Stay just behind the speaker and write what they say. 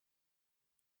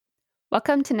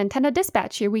Welcome to Nintendo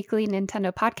Dispatch, your weekly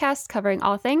Nintendo podcast covering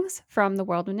all things from the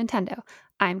world of Nintendo.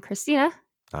 I'm Christina.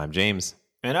 I'm James.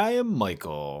 And I am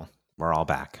Michael. We're all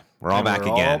back. We're all back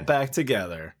again. All back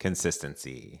together.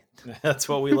 Consistency. That's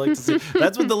what we like to see.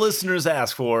 That's what the listeners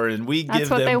ask for, and we give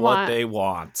them what they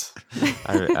want.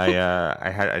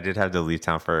 I did have to leave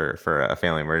town for a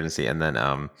family emergency, and then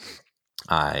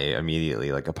I immediately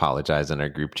apologized in our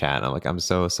group chat. And I'm like, I'm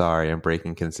so sorry. I'm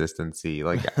breaking consistency.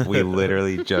 We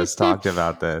literally just talked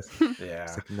about this.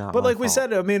 Yeah. But like we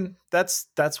said, I mean, that's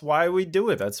why we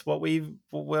do it. That's what we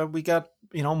got,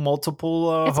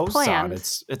 multiple hosts planned. on.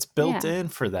 It's built in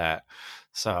for that.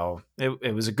 So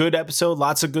it was a good episode.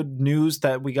 Lots of good news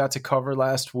that we got to cover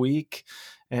last week.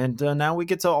 And now we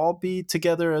get to all be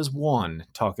together as one,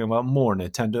 talking about more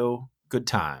Nintendo good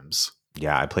times.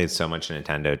 Yeah, I played so much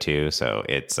Nintendo too. So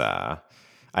it's I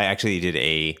actually did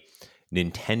a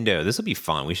Nintendo. This will be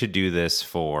fun. We should do this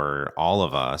for all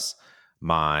of us.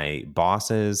 My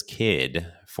boss's kid,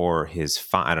 for his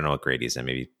I don't know what grade he's in,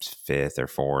 maybe 5th or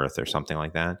 4th or something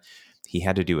like that. He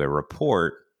had to do a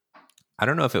report. I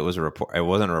don't know if it was a report. It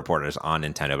wasn't a report. It was on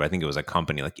Nintendo, but I think it was a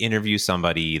company, interview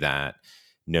somebody that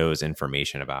knows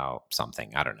information about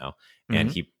something. I don't know. Mm-hmm.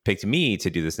 And he picked me to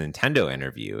do this Nintendo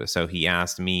interview. So he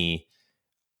asked me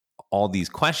all these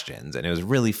questions, and it was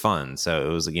really fun. So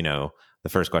it was, the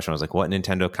first question was what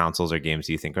Nintendo consoles or games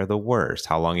do you think are the worst?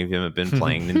 How long have you been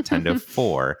playing Nintendo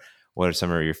for? What are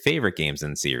some of your favorite games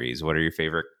in series? What are your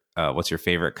favorite, what's your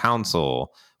favorite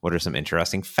console? What are some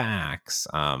interesting facts?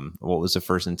 What was the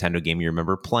first Nintendo game you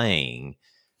remember playing?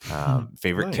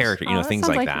 Favorite character, things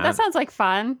like that. That sounds like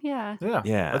fun. Yeah.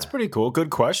 Yeah. That's pretty cool. Good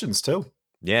questions too.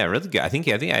 Yeah, really good. I think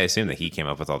I assumed that he came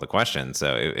up with all the questions,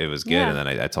 so it was good. Yeah. And then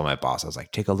I told my boss, I was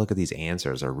like, "Take a look at these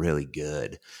answers; they're really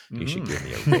good. You should give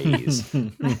me a raise.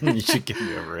 You should give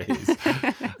me a raise.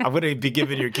 I'm going to be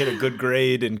giving your kid a good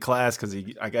grade in class because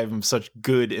I gave him such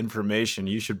good information.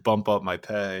 You should bump up my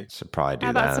pay. Should probably do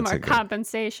How that. about some more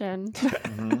compensation?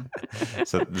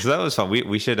 So that was fun.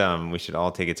 We should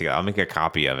all take it together. I'll make a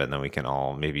copy of it, and then we can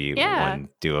all maybe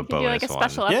do a bonus do a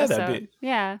special one. episode.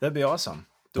 That'd be awesome.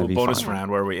 Do a bonus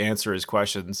round where we answer his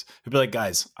questions. He'd be like,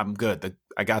 guys, I'm good.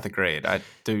 I got the grade. I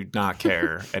do not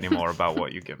care anymore about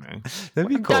what you give me. That'd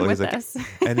be cool. Done with this.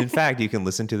 And in fact, you can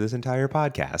listen to this entire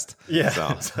podcast.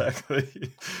 Yeah,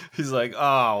 exactly. He's like,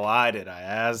 oh, why did I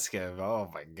ask him? Oh,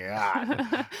 my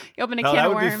God. You open a can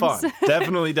of worms. That would be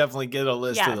fun. Definitely get a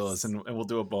list of those, and we'll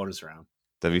do a bonus round.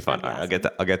 That'd be fun. All right,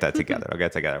 awesome. I'll get that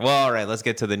together. Well, all right, let's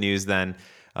get to the news then.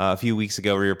 A few weeks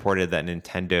ago, we reported that the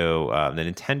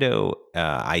Nintendo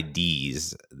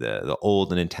IDs, the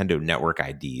old Nintendo Network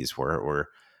IDs, were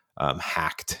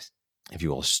hacked, if you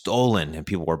will, stolen, and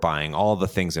people were buying all the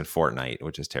things in Fortnite,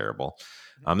 which is terrible.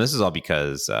 This is all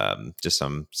because just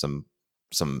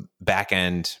some back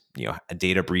end, a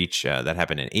data breach that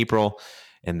happened in April.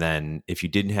 And then if you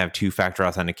didn't have two-factor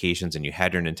authentications and you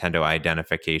had your Nintendo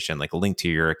identification linked to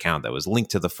your account that was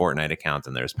linked to the Fortnite account,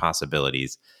 then there's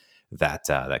possibilities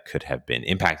that could have been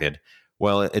impacted.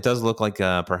 Well, it does look like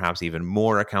perhaps even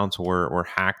more accounts were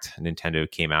hacked. Nintendo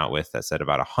came out with that said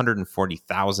about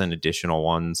 140,000 additional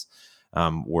ones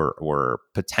were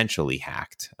potentially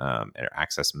hacked or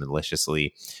accessed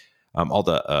maliciously. All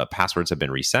the passwords have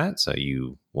been reset, so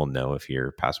you will know if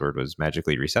your password was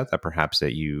magically reset that perhaps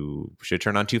that you should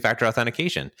turn on two-factor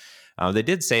authentication. They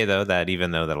did say, though, that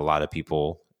even though that a lot of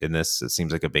people in this, it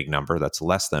seems like a big number, that's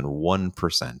less than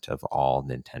 1% of all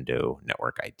Nintendo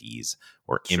Network IDs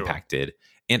were impacted.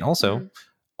 And also,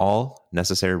 all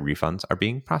necessary refunds are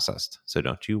being processed, so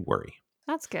don't you worry.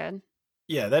 That's good.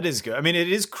 Yeah, that is good. I mean,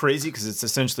 it is crazy because it's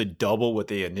essentially double what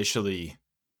they initially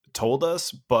told us,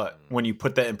 but when you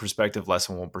put that in perspective, less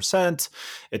than 1%,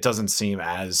 it doesn't seem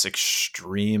as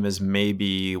extreme as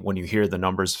maybe when you hear the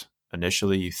numbers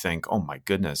initially you think, oh my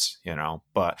goodness,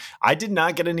 but I did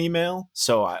not get an email,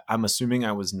 so I'm assuming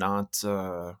I was not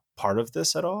part of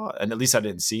this at all, and at least I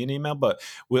didn't see an email. But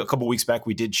a couple weeks back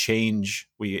we did change,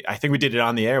 I think we did it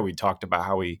on the air, we talked about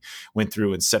how we went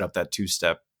through and set up that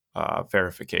 2-step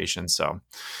verification, so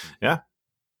yeah,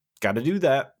 got to do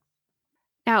that.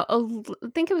 Now, I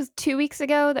think it was 2 weeks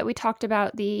ago that we talked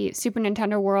about the Super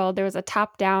Nintendo World. There was a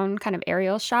top-down kind of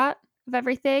aerial shot of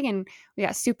everything, and we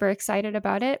got super excited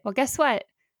about it. Well, guess what?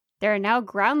 There are now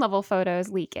ground-level photos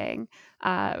leaking.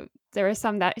 There were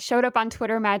some that showed up on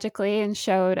Twitter magically and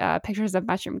showed pictures of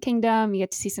Mushroom Kingdom. You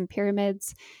get to see some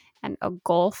pyramids and a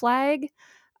goal flag.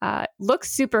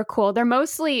 Looks super cool. They're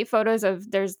mostly photos of,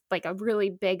 there's a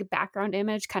really big background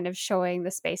image kind of showing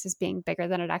the space as being bigger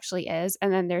than it actually is.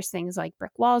 And then there's things like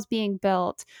brick walls being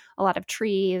built, a lot of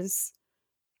trees.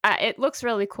 It looks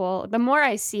really cool. The more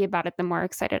I see about it, the more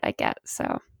excited I get.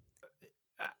 So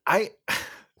I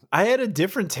I had a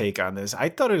different take on this. I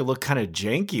thought it looked kind of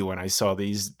janky when I saw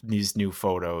these new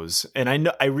photos, and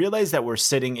I realized that we're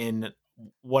sitting in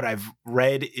what I've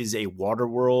read is a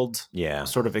Waterworld Yeah.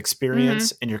 sort of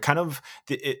experience, and you're kind of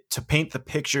to paint the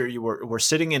picture. We're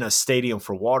sitting in a stadium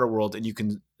for Waterworld, and you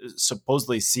can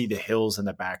supposedly see the hills in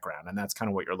the background, and that's kind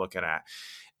of what you're looking at,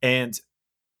 and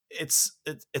it's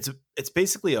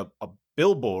basically a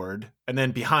billboard, and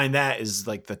then behind that is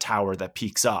like the tower that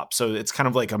peaks up. So it's kind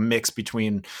of like a mix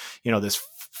between, this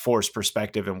forced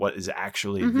perspective and what is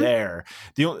actually there.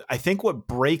 I think what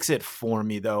breaks it for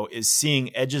me though is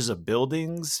seeing edges of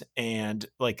buildings and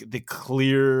like the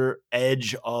clear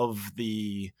edge of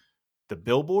the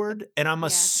billboard, and I'm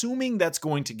assuming that's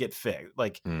going to get fixed.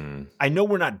 Like I know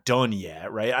we're not done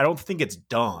yet, right? I don't think it's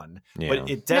done, but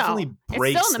it definitely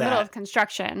breaks. It's still in the middle of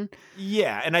construction.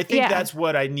 Yeah, and I think that's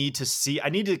what I need to see. I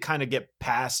need to kind of get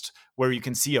past where you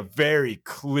can see a very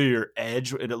clear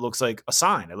edge, and it looks like a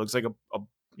sign. It looks like a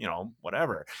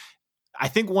whatever. I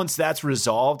think once that's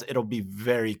resolved, it'll be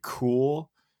very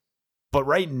cool. But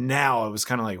right now, I was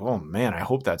kind of like, oh man, I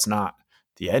hope that's not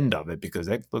the end of it, because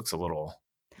that looks a little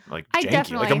like janky, I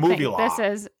definitely like a movie think lot.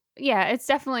 it's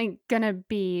definitely gonna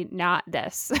be not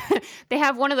this. They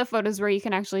have one of the photos where you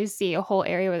can actually see a whole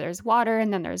area where there's water,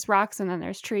 and then there's rocks, and then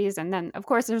there's trees, and then of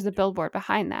course there's a billboard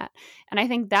behind that. And I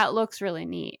think that looks really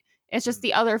neat. It's just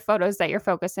the other photos that you're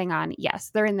focusing on.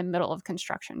 Yes, they're in the middle of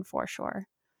construction for sure.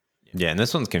 Yeah, and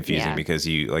this one's confusing because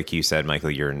like you said,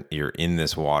 Michael, you're in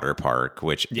this water park,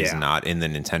 which is not in the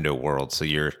Nintendo world. So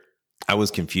I was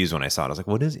confused when I saw it. I was like,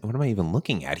 what am I even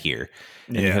looking at here?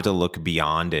 And you have to look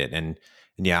beyond it. And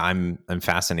yeah, I'm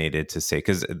fascinated to say,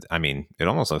 because I mean, it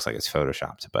almost looks like it's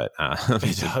photoshopped, but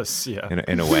it does,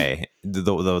 in a way.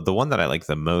 The one that I like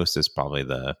the most is probably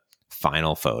the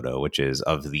final photo, which is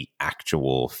of the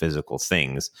actual physical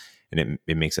things, and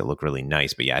it makes it look really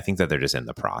nice. But yeah, I think that they're just in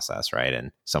the process, right?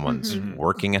 And someone's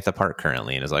working at the park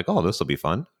currently and is like, oh, this will be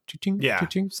fun.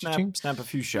 Snap a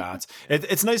few shots.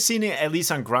 It's nice seeing it at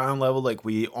least on ground level. Like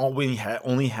we only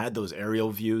had those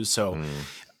aerial views, so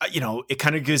it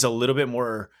kind of gives a little bit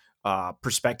more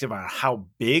perspective on how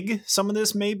big some of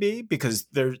this may be, because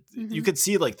you could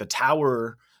see like the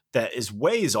tower that is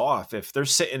ways off. If they're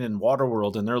sitting in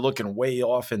Waterworld and they're looking way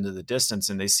off into the distance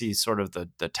and they see sort of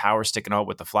the tower sticking out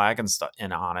with the flag and stuff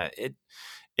and on it,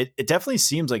 it definitely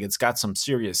seems like it's got some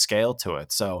serious scale to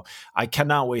it. So I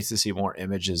cannot wait to see more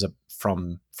images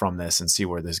from this and see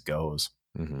where this goes.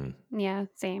 Yeah,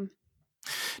 same.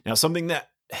 Now, something that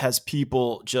has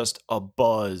people just a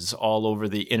buzz all over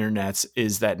the internet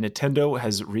is that Nintendo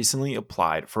has recently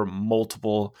applied for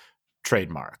multiple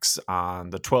trademarks. On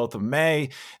the 12th of May,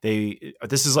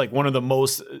 this is like one of the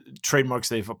most trademarks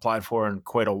they've applied for in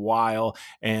quite a while,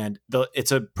 and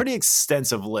it's a pretty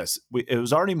extensive list. It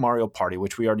was already Mario Party,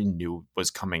 which we already knew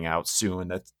was coming out soon.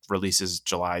 That releases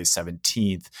July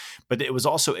 17th, but it was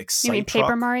also Excite You mean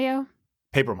Truck.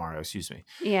 Paper Mario, excuse me.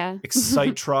 Yeah.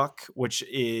 Excite Truck, which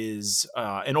is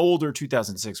an older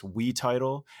 2006 Wii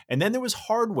title. And then there was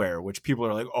Hardware, which people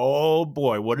are like, oh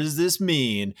boy, what does this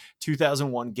mean?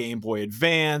 2001 Game Boy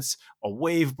Advance, a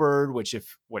Wavebird, which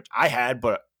I had,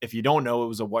 but if you don't know, it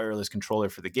was a wireless controller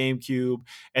for the GameCube.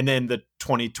 And then the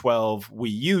 2012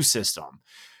 Wii U system.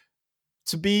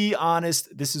 To be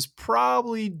honest, this is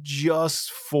probably just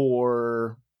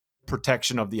for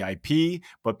protection of the IP,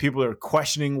 but people are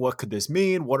questioning, what could this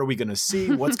mean? What are we going to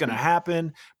see? What's going to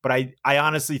happen? But I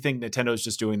honestly think Nintendo is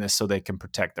just doing this so they can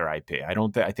protect their IP.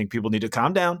 I think people need to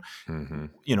calm down.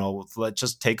 Let's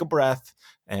just take a breath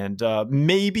and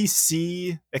maybe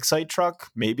see Excite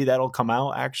Truck. Maybe that'll come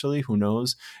out, actually. Who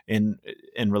knows? In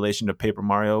relation to Paper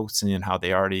Mario, seeing how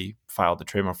they already filed the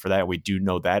trademark for that. We do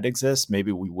know that exists.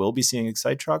 Maybe we will be seeing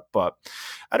Excite Truck, but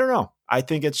I don't know. I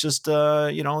think it's just, they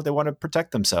want to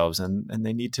protect themselves and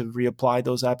they need to reapply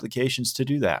those applications to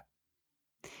do that.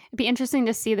 It'd be interesting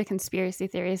to see the conspiracy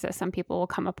theories that some people will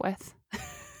come up with.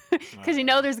 Because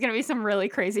there's going to be some really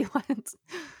crazy ones.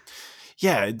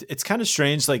 Yeah, it's kind of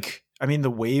strange. Like, I mean,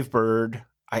 the Wavebird,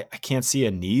 I can't see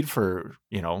a need for,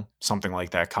 something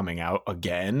like that coming out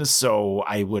again. So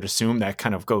I would assume that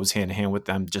kind of goes hand in hand with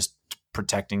them just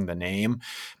protecting the name.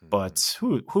 But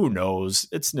who knows?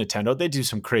 It's Nintendo. They do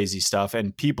some crazy stuff,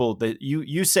 and people that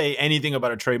you say anything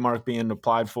about a trademark being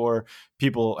applied for,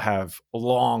 people have a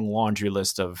long laundry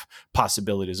list of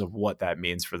possibilities of what that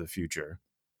means for the future.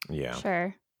 Yeah.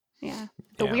 Sure. Yeah.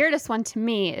 The weirdest one to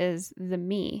me is the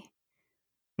Mii.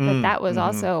 But that was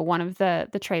also one of the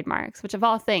trademarks, which of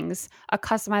all things, a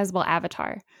customizable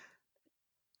avatar.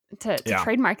 To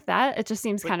trademark that, it just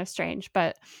seems kind of strange,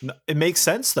 but it makes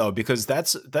sense though, because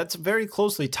that's very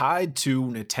closely tied to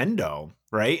Nintendo.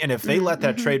 right? And if they let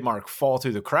that Mm-hmm. trademark fall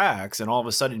through the cracks, and all of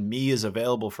a sudden Mii is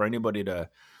available for anybody to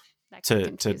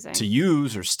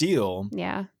use or steal,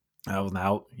 yeah.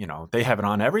 Now they have it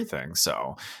on everything,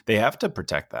 so they have to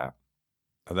protect that.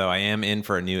 Although I am in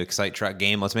for a new Excite Truck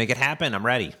game. Let's make it happen. I'm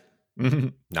ready.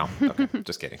 No, okay,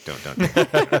 just kidding. Don't.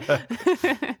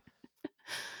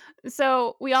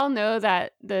 So we all know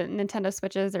that the Nintendo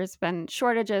Switches, there's been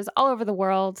shortages all over the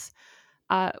world.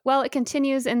 Well, it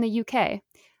continues in the UK.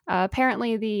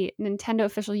 Apparently, the Nintendo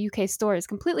official UK store is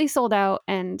completely sold out,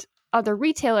 and other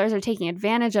retailers are taking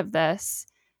advantage of this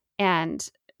and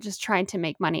just trying to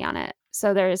make money on it.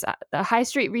 So there's the high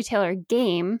street retailer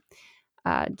Game,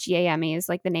 GAME is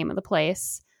like the name of the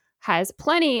place, has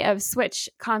plenty of Switch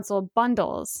console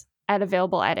bundles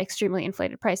available at extremely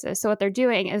inflated prices. So what they're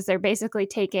doing is they're basically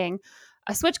taking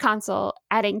a Switch console,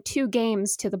 adding 2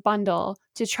 games to the bundle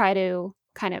to try to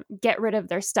kind of get rid of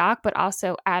their stock, but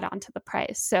also add on to the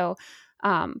price. So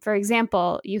for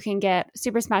example, you can get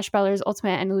Super Smash Bros.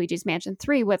 Ultimate and Luigi's Mansion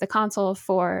 3 with a console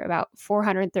for about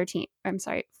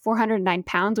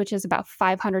 £409, which is about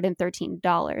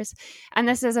 $513. And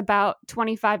this is about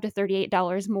 $25 to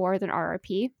 $38 more than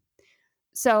RRP.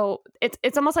 So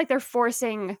it's almost like they're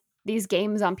forcing these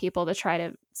games on people to try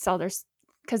to sell their,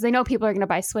 because they know people are going to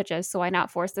buy Switches, so why not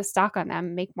force the stock on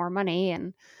them, make more money,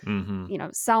 and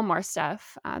sell more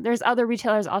stuff. There's other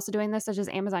retailers also doing this, such as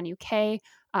Amazon UK.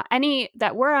 Any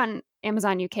that were on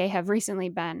Amazon UK have recently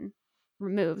been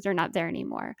removed; they're not there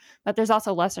anymore. But there's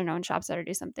also lesser known shops that are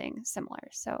doing something similar.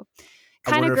 So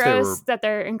kind of gross that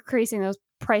they're increasing those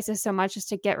prices so much just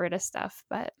to get rid of stuff.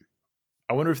 But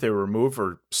I wonder if they were removed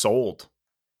or sold.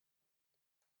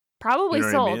 Probably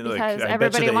sold, because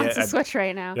everybody wants a Switch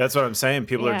right now. That's what I'm saying.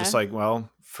 People are just like, well,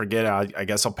 forget it. I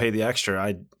guess I'll pay the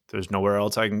extra. There's nowhere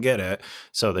else I can get it.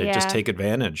 So they just take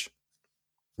advantage.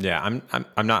 Yeah, I'm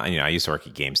not, I used to work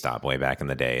at GameStop way back in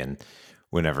the day, and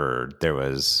whenever there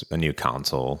was a new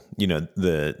console,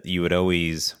 you would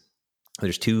always,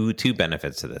 there's two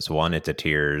benefits to this. One, it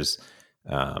deters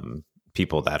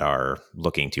people that are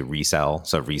looking to resell.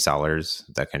 So resellers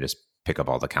that can just pick up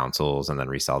all the consoles and then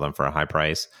resell them for a high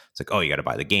price. It's like, oh, you got to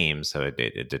buy the game. So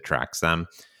it detracts them.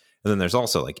 And then there's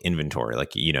also like inventory.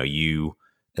 Like, you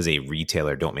as a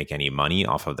retailer don't make any money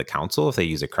off of the console if they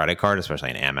use a credit card,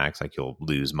 especially an Amex. Like, you'll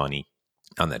lose money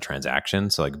on that transaction.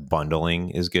 So like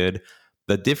bundling is good.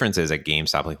 The difference is at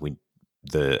GameStop, like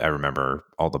I remember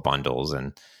all the bundles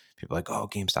and people are like, oh,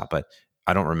 GameStop, but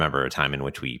I don't remember a time in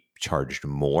which we charged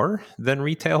more than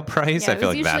retail price. Yeah, I feel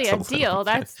like usually that's a deal.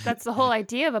 That's the whole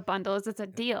idea of a bundle, is it's a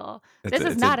deal. This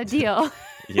is not a deal.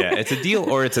 Yeah, it's a deal,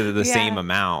 or it's the same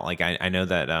amount. Like I know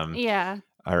that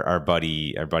our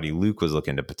buddy Luke was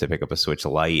looking to pick up a Switch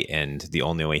Lite, and the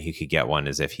only way he could get one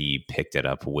is if he picked it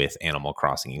up with Animal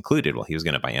Crossing included. Well, he was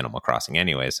going to buy Animal Crossing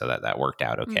anyway, so that worked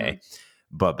out okay. Mm-hmm.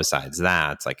 But besides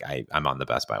that, it's like I'm on the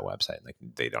Best Buy website. Like,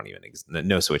 they don't even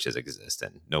no Switches exist,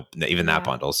 and even that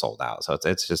bundle is sold out. So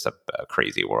it's just a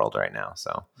crazy world right now.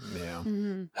 So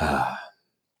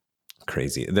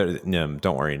crazy. Don't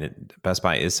worry. Best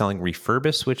Buy is selling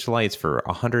refurbished Switch Lites for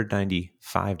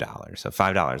 $195. So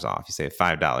 $5 off. You save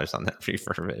 $5 on that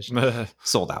refurbished.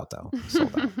 Sold out though.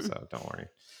 Sold out. So don't worry.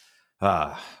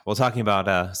 Well, talking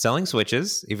about selling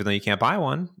Switches, even though you can't buy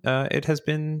one, it has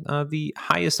been the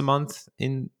highest month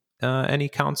in any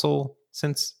console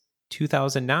since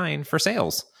 2009 for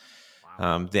sales.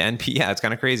 Wow. The it's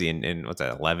kind of crazy. In what's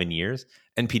that, 11 years?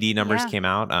 NPD numbers came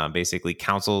out. Basically,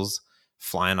 consoles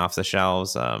flying off the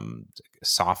shelves,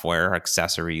 software,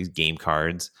 accessories, game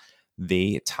cards.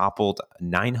 They toppled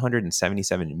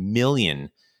 $977 million,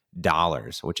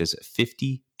 which is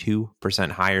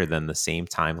 52% higher than the same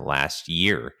time last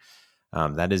year.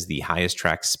 That is the highest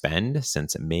track spend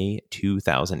since May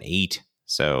 2008,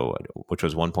 which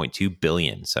was $1.2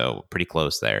 billion. So pretty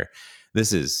close there.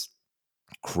 This is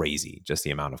crazy, just the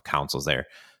amount of consoles there.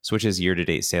 Switch's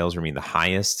year-to-date sales remain the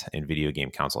highest in video game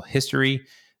console history.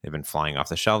 They've been flying off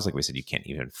the shelves. Like we said, you can't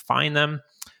even find them.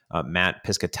 Matt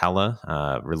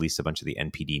Piscatella released a bunch of the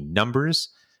NPD numbers,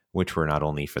 which were not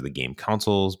only for the game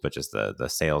consoles, but just the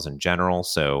sales in general.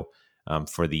 So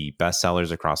for the best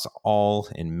sellers across all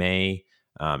in May,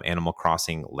 Animal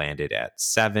Crossing landed at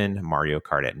 7, Mario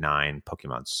Kart at 9,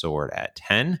 Pokemon Sword at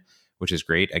 10, which is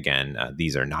great. Again,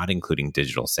 these are not including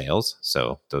digital sales.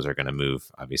 So those are going to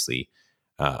move, obviously,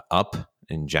 up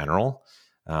in general.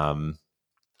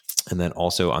 And then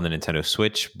also on the Nintendo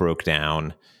Switch, broke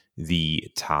down the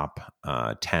top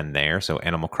 10 there. So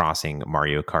Animal Crossing,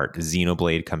 Mario Kart,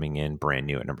 Xenoblade coming in brand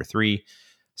new at number 3.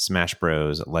 Smash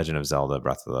Bros, Legend of Zelda,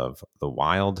 Breath of the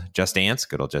Wild, Just Dance,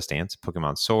 good old Just Dance,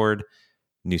 Pokemon Sword,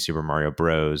 New Super Mario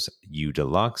Bros. U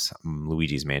Deluxe,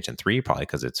 Luigi's Mansion 3, probably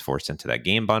because it's forced into that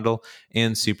game bundle,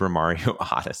 and Super Mario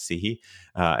Odyssey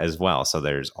as well. So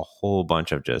there's a whole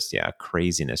bunch of just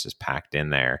craziness just packed in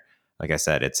there. Like I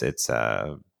said, it's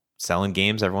selling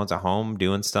games. Everyone's at home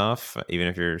doing stuff. Even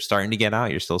if you're starting to get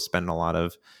out, you're still spending a lot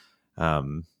of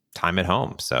time at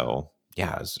home. So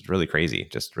yeah, it's really crazy,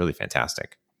 just really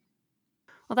fantastic.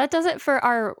 Well, that does it for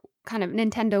our kind of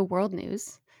Nintendo World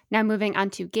news. Now moving on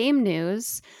to game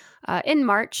news. In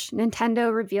March,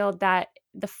 Nintendo revealed that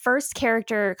the first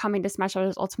character coming to Smash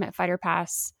Bros. Ultimate Fighter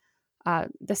Pass,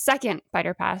 the second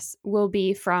Fighter Pass, will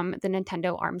be from the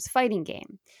Nintendo ARMS fighting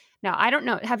game. Now, I don't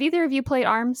know. Have either of you played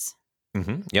ARMS?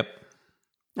 Mm-hmm. Yep.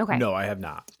 Okay. No, I have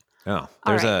not. Oh,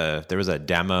 there was a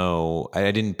demo.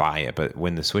 I didn't buy it, but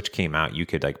when the Switch came out, you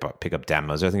could like pick up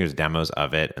demos. I think there's demos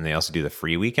of it, and they also do the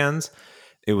free weekends.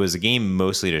 It was a game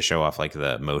mostly to show off like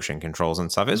the motion controls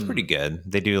and stuff. It's pretty good.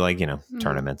 They do like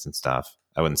tournaments and stuff.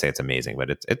 I wouldn't say it's amazing, but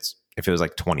it's if it was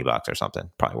like $20 or something,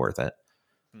 probably worth it.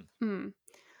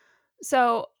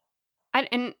 So, I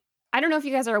don't know if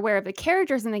you guys are aware of the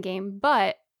characters in the game,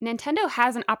 but Nintendo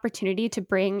has an opportunity to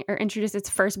bring or introduce its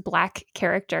first Black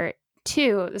character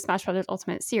to the Smash Bros.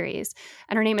 Ultimate series,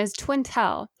 and her name is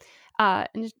Twintelle.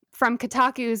 And from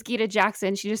Kotaku's Gita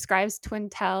Jackson, she describes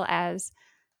Twintelle as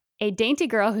a dainty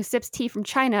girl who sips tea from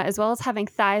China, as well as having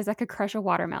thighs that could crush a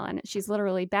watermelon. She's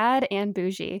literally bad and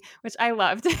bougie, which I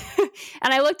loved.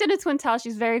 And I looked into Twintelle.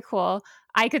 She's very cool.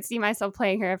 I could see myself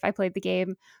playing her if I played the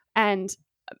game. And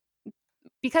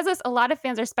because a lot of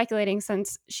fans are speculating,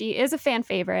 since she is a fan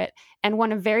favorite and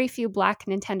one of very few Black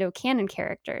Nintendo canon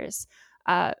characters,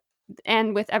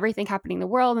 and with everything happening in the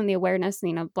world and the awareness,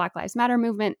 Black Lives Matter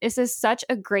movement, this is such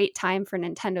a great time for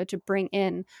Nintendo to bring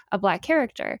in a Black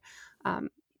character.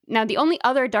 Now, the only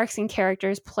other Darkseen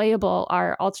characters playable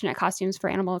are alternate costumes for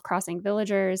Animal Crossing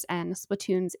villagers and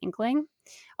Splatoon's Inkling,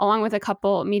 along with a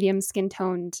couple medium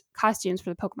skin-toned costumes for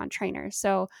the Pokemon trainers.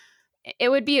 So it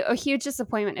would be a huge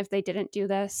disappointment if they didn't do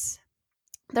this.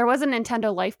 There was a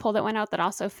Nintendo Life poll that went out that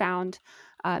also found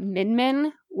Min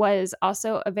Min was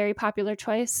also a very popular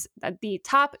choice, the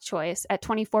top choice at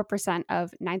 24%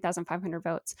 of 9,500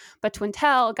 votes. But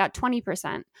Twintelle got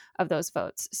 20% of those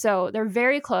votes. So they're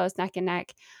very close, neck and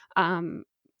neck.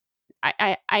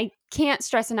 I can't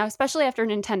stress enough, especially after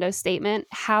Nintendo's statement,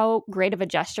 how great of a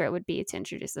gesture it would be to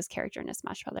introduce this character into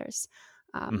Smash Brothers.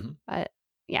 But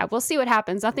yeah, we'll see what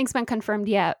happens. Nothing's been confirmed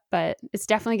yet, but it's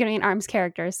definitely going to be an ARMS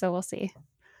character, so we'll see.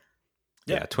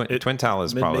 Yeah, Twintelle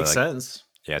is probably makes sense.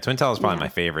 Yeah, Twintelle is probably my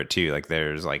favorite too. Like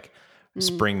there's like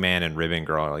Springman and Ribbon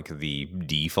Girl are like the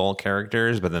default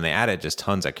characters, but then they added just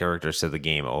tons of characters to the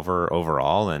game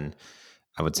overall. And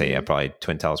I would say probably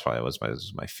Twintelle's probably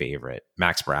was my favorite.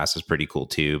 Max Brass is pretty cool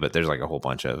too, but there's like a whole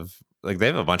bunch of they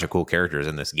have a bunch of cool characters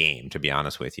in this game, to be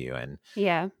honest with you. And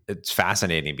it's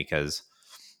fascinating because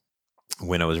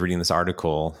when I was reading this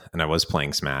article and I was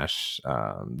playing Smash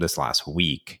this last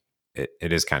week,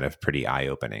 it is kind of pretty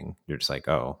eye-opening. You're just like,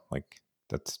 oh, like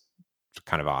that's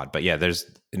kind of odd. But yeah, there's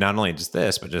not only just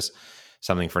this, but just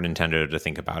something for Nintendo to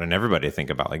think about and everybody to think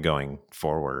about, like going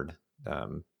forward.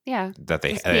 That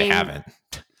they haven't.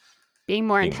 Being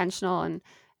more intentional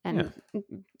and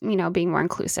being more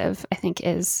inclusive, I think,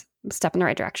 is a step in the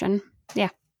right direction. Yeah.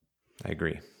 I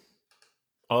agree.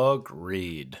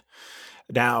 Agreed.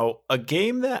 Now, a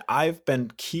game that I've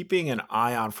been keeping an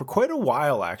eye on for quite a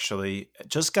while, actually,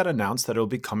 just got announced that it'll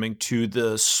be coming to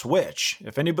the Switch.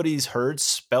 If anybody's heard,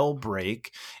 Spellbreak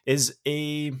is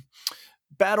a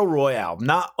battle royale,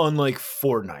 not unlike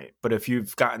Fortnite. But if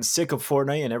you've gotten sick of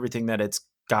Fortnite and everything that it's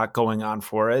got going on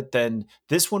for it, then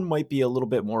this one might be a little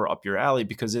bit more up your alley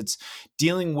because it's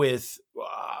dealing with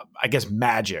I guess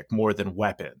magic more than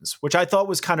weapons, which I thought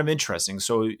was kind of interesting.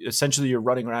 So essentially you're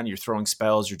running around, you're throwing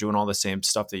spells, you're doing all the same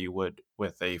stuff that you would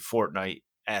with a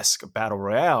Fortnite-esque battle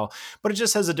royale, but it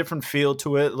just has a different feel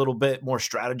to it, a little bit more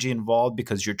strategy involved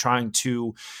because you're trying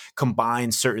to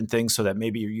combine certain things so that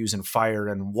maybe you're using fire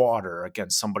and water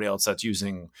against somebody else that's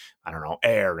using, I don't know,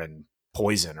 air and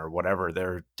poison or whatever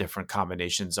their different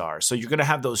combinations are. So you're going to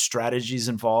have those strategies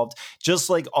involved. Just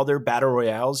like other battle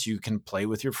royales, you can play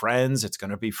with your friends. It's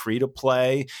going to be free to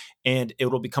play, and it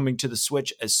will be coming to the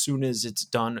Switch as soon as it's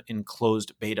done in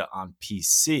closed beta on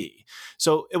PC.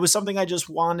 So it was something I just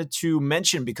wanted to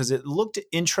mention because it looked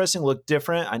interesting, looked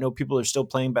different. I know people are still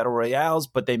playing battle royales,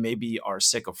 but they maybe are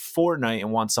sick of Fortnite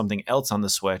and want something else on the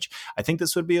Switch. I think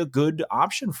this would be a good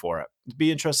option for it. It'd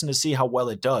be interesting to see how well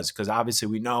it does because obviously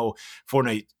we know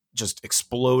Fortnite just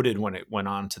exploded when it went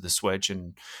on to the Switch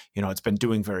and, it's been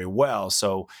doing very well.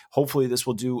 So hopefully this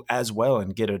will do as well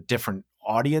and get a different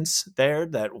audience there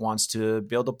that wants to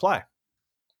be able to play.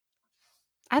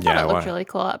 I thought Yeah, it looked why? really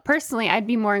cool. Personally, I'd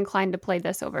be more inclined to play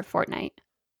this over Fortnite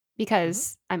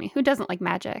because, I mean, who doesn't like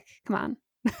Magic? Come on.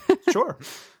 Sure.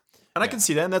 And I Yeah. can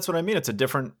see that, and that's what I mean. It's a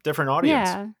different audience.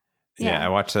 Yeah. Yeah, I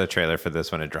watched the trailer for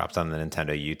this when it dropped on the Nintendo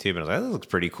YouTube, and I was like, "That looks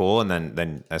pretty cool." And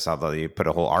then I saw that you put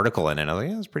a whole article in it. I was like,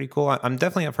 "Yeah, that's pretty cool." I'm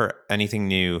definitely up for anything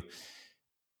new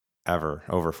ever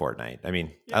over Fortnite. I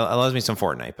mean, I loves me some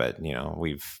Fortnite, but you know,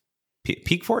 we've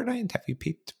peaked Fortnite. Have we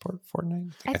peaked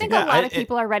Fortnite? I think yeah, a lot of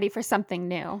people are ready for something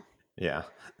new. Yeah.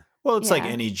 Well, it's like Yeah.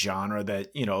 any genre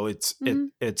that, you know, Mhm.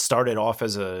 it started off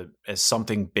as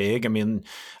something big. I mean,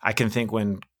 I can think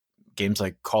when games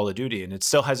like Call of Duty, and it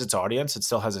still has its audience, it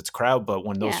still has its crowd, but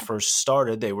when those Yeah. first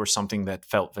started, they were something that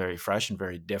felt very fresh and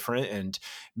very different. And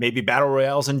maybe battle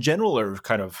royales in general are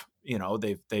kind of, you know,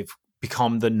 they've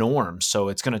become the norm. So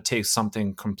it's going to take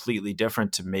something completely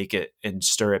different to make it and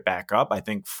stir it back up. I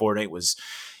think Fortnite was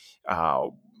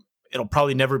it'll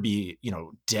probably never be, you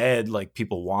know, dead like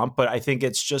people want, but I think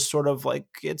it's just sort of like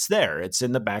it's there. It's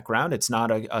in the background. It's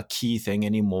not a key thing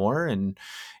anymore. And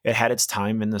it had its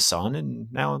time in the sun,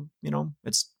 and now, you know,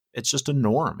 it's just a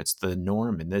norm. It's the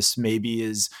norm. And this maybe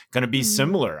is going to be Mhm.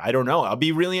 similar. I don't know. I'll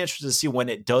be really interested to see when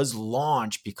it does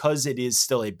launch, because it is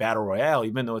still a battle royale,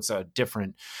 even though it's a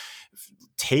different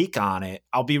take on it.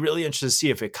 I'll be really interested to see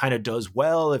if it kind of does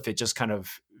well, if it just kind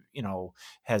of, you know,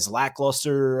 has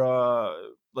lackluster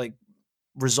like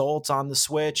results on the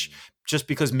Switch, just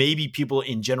because maybe people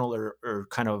in general are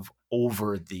kind of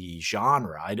over the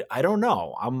genre. I don't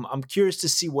know. I'm curious to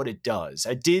see what it does.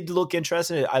 I did look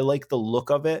interested. I like the look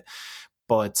of it,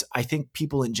 but I think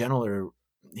people in general are,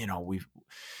 you know,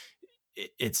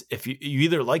 it's if you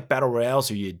either like battle royales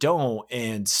or you don't,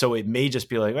 and so it may just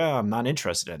be like, well, I'm not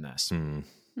interested in this. Mhm.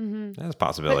 That's a But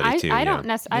possibility too. I Yeah.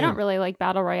 don't I don't really like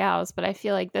battle royales, but I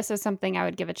feel like this is something I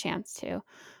would give a chance to. Mhm.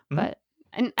 But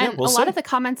and Yeah, we'll a lot see. of the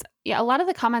comments, a lot of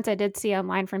the comments I did see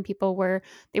online from people were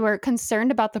they were concerned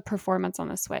about the performance on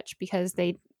the Switch because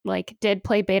they like did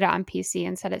play beta on PC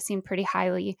and said it seemed pretty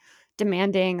highly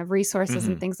demanding of resources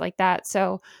and Mhm. things like that.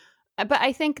 So, but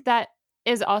I think that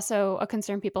is also a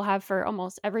concern people have for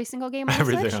almost every single game on the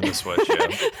Everything Switch. on the Switch,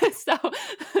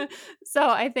 yeah. so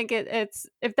I think it's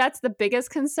if that's the biggest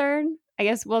concern, I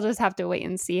guess we'll just have to wait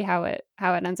and see how it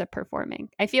ends up performing.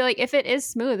 I feel like if it is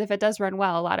smooth, if it does run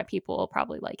well, a lot of people will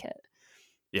probably like it.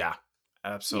 Yeah,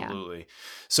 absolutely.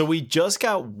 So we just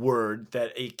got word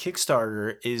that a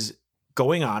Kickstarter is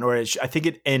going on, or I think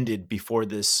it ended before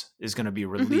this is going to be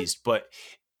released, but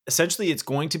essentially it's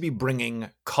going to be bringing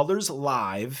Colors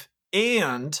Live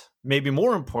and, maybe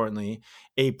more importantly,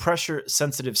 a pressure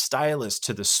sensitive stylus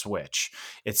to the Switch.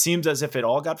 It seems as if it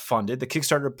all got funded. The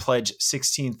Kickstarter pledged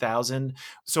 16,000.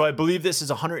 So I believe this is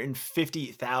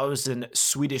 150,000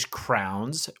 Swedish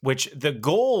crowns, which the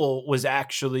goal was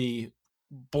actually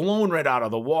blown right out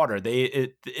of the water.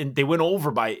 They went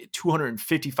over by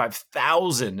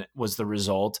 255,000 was the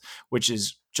result, which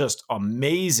is just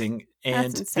amazing.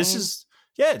 And That's this insane. is,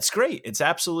 yeah, it's great. It's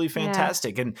absolutely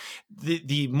fantastic. And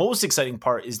the most exciting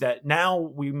part is that now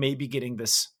we may be getting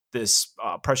this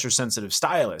pressure sensitive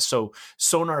stylus. So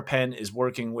Sonar Pen is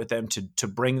working with them to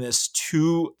bring this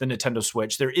to the Nintendo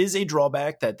Switch. There is a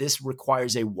drawback that this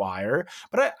requires a wire,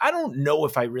 but I don't know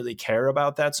if I really care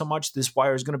about that so much. This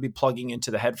wire is going to be plugging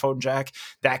into the headphone jack.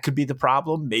 That could be the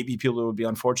problem. Maybe people would be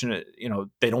unfortunate, you know,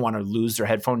 they don't want to lose their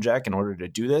headphone jack in order to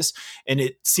do this. And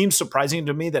it seems surprising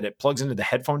to me that it plugs into the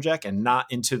headphone jack and not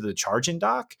into the charging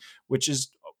dock, which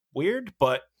is weird,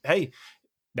 but hey,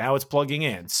 now it's plugging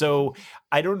in. So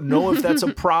I don't know if that's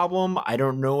a problem. I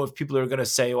don't know if people are going to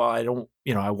say, well, I don't,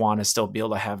 you know, I want to still be able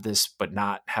to have this, but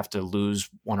not have to lose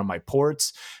one of my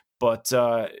ports. But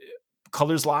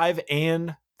Colors Live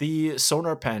and the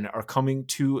Sonar Pen are coming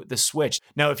to the Switch.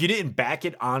 Now, if you didn't back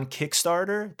it on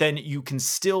Kickstarter, then you can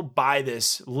still buy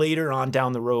this later on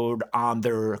down the road on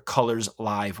their Colors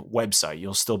Live website.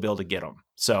 You'll still be able to get them.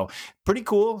 So pretty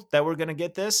cool that we're going to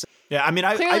get this. Yeah, I mean,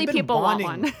 Clearly I've been people wanting,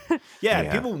 want one.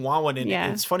 yeah, people want one. And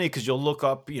Yeah. it's funny because you'll look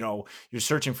up, you know, you're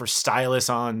searching for stylus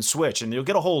on Switch and you'll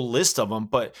get a whole list of them.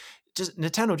 But just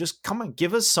Nintendo, just come on,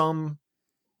 give us some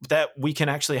that we can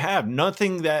actually have.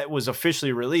 Nothing that was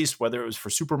officially released, whether it was for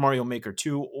Super Mario Maker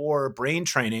 2 or Brain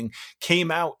Training, came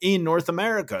out in North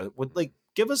America. Would like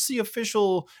give us the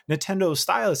official Nintendo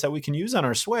stylus that we can use on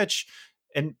our Switch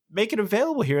and make it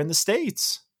available here in the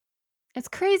States. It's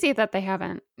crazy that they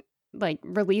haven't like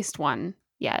released one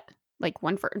yet. Like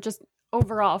one for just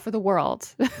overall for the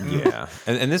world. Yeah.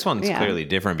 And this one's Yeah. clearly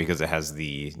different because it has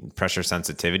the pressure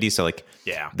sensitivity. So like,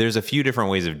 Yeah. there's a few different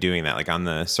ways of doing that. Like on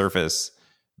the Surface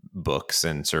books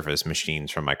and Surface machines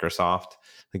from Microsoft,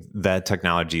 like that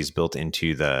technology is built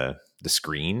into the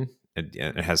screen.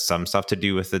 it has some stuff to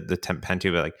do with the pen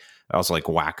too, but like also like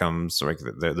Wacom's, so like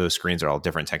those screens are all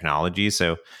different technologies.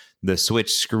 So the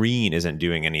Switch screen isn't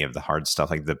doing any of the hard stuff.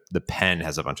 Like the pen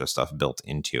has a bunch of stuff built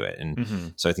into it.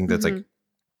 And so I think that's like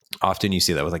often you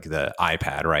see that with like the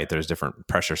iPad, right? There's different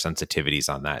pressure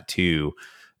sensitivities on that too.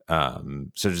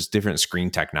 So just different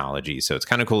screen technology. So it's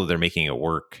kind of cool that they're making it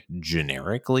work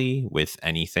generically with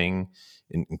anything,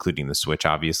 including the Switch,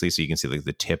 obviously. So you can see like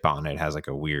the tip on it has like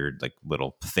a weird like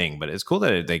little thing, but it's cool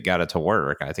that they got it to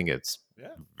work. I think it's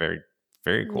very,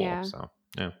 very cool. Yeah. So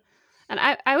yeah. And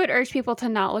I would urge people to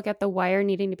not look at the wire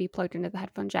needing to be plugged into the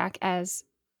headphone jack as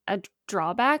a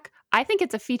drawback. I think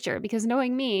it's a feature because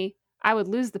knowing me, I would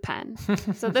lose the pen.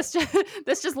 So this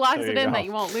just locks it in that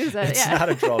you won't lose it. It's not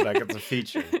a drawback, it's a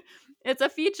feature. It's a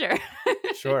feature.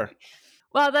 Sure.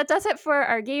 Well, that does it for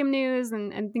our game news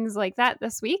and things like that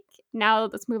this week. Now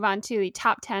let's move on to the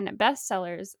top 10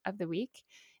 bestsellers of the week.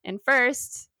 And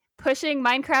first, pushing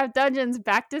Minecraft Dungeons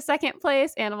back to second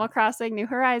place, Animal Crossing New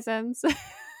Horizons.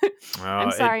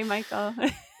 I'm sorry, Michael.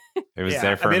 It was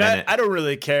there for a minute. I don't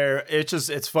really care.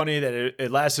 It's funny that it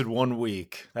lasted 1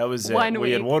 week. That was it.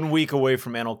 We had 1 week away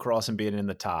from Animal Crossing being in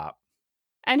the top.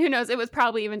 And who knows? It was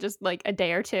probably even just like a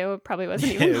day or two. It probably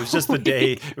wasn't even. It was just the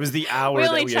day. It was the hour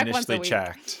that we initially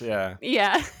checked. Yeah.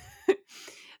 Yeah.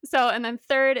 So, and then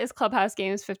third is Clubhouse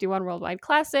Games 51 Worldwide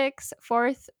Classics.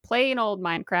 Fourth, Plain Old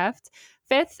Minecraft.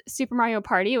 Fifth, Super Mario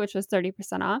Party, which was 30%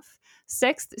 off.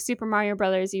 Sixth, Super Mario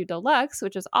Bros. U Deluxe,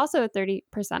 which was also 30%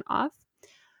 off.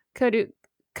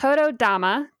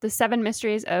 Kododama, The Seven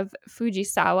Mysteries of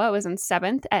Fujisawa, was in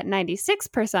seventh at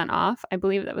 96% off. I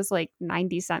believe that was like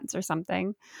 90 cents or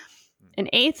something. And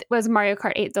eighth was Mario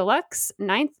Kart 8 Deluxe.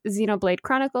 Ninth, Xenoblade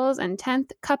Chronicles. And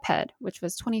 10th, Cuphead, which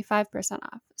was 25%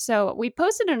 off. So we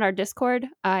posted in our Discord.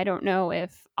 I don't know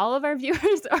if all of our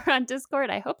viewers are on Discord.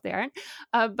 I hope they aren't.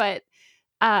 But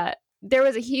there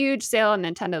was a huge sale on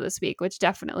Nintendo this week, which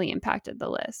definitely impacted the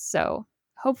list. So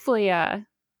hopefully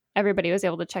everybody was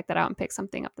able to check that out and pick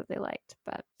something up that they liked.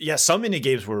 But yeah, some indie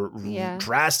games were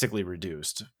drastically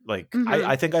reduced. Like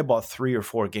I think I bought 3 or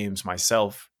 4 games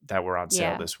myself that were on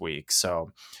sale this week.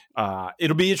 So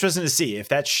it'll be interesting to see if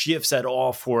that shifts at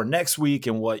all for next week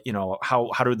and what,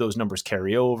 how do those numbers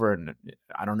carry over? And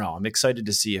I don't know. I'm excited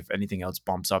to see if anything else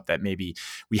bumps up that maybe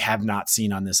we have not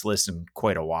seen on this list in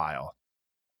quite a while.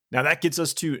 Now that gets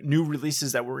us to new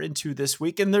releases that we're into this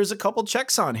week, and there's a couple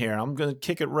checks on here. I'm going to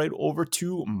kick it right over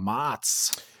to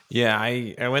Mats. Yeah,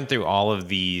 I went through all of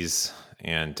these,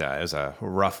 and it was a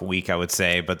rough week, I would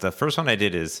say. But the first one I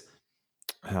did is,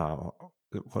 what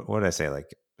did I say?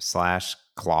 Like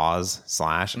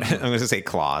 /claus/. I'm going to say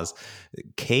claus,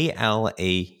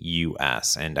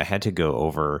 KLAUS, and I had to go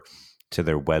over to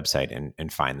their website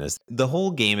and find this. The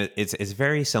whole game, it's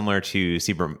very similar to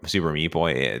Super Meat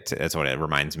Boy. That's what it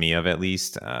reminds me of, at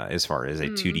least, as far as a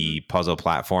 2D puzzle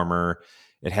platformer.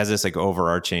 It has this like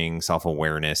overarching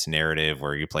self-awareness narrative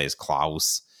where you play as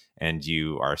Klaus and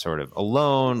you are sort of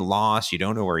alone, lost. You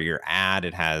don't know where you're at.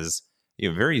 It has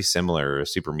very similar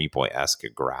Super Meat Boy-esque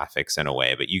graphics in a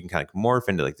way, but you can kind of morph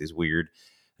into like these weird,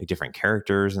 like different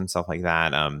characters and stuff like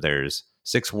that. There's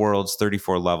 6 worlds,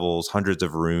 34 levels, hundreds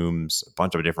of rooms, a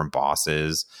bunch of different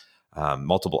bosses,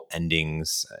 multiple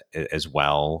endings as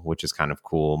well, which is kind of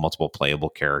cool. Multiple playable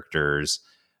characters.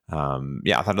 I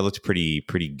thought it looked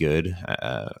pretty good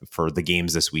for the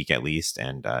games this week, at least.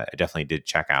 And I definitely did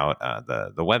check out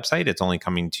the website. It's only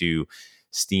coming to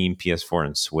Steam, PS4,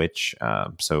 and Switch.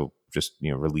 So just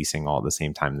releasing all at the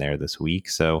same time there this week.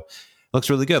 So it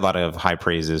looks really good. A lot of high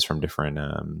praises from different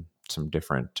some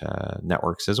different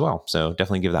networks as well. So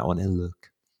definitely give that one a look.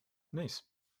 Nice.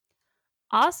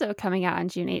 Also coming out on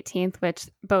June 18th, which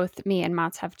both me and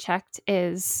Mats have checked,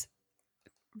 is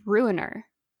Ruiner.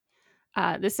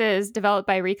 This is developed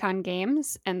by Recon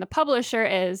Games, and the publisher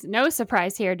is, no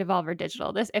surprise here, Devolver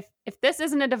Digital. If this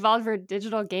isn't a Devolver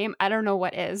Digital game, I don't know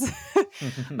what is.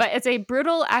 But it's a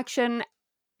brutal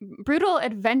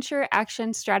adventure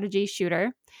action strategy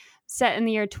shooter set in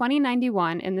the year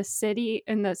 2091 in the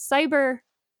cyber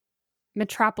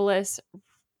metropolis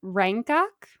Rankok.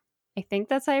 I think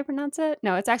that's how you pronounce it.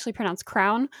 No, it's actually pronounced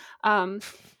Crown. You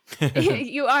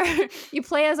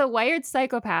play as a wired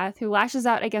psychopath who lashes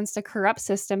out against a corrupt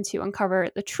system to uncover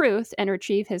the truth and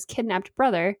retrieve his kidnapped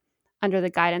brother under the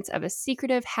guidance of a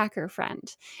secretive hacker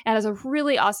friend. And it has a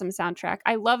really awesome soundtrack.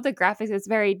 I love the graphics. It's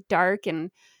very dark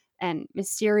and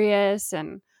mysterious,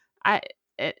 and I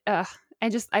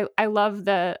love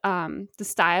the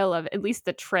style of at least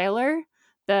the trailer.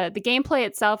 The gameplay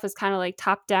itself is kind of like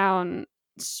top-down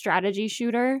strategy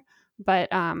shooter, but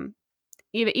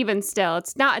even still,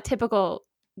 it's not a typical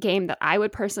game that I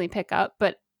would personally pick up.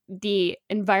 But the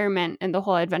environment and the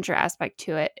whole adventure aspect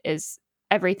to it is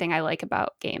everything I like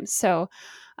about games. So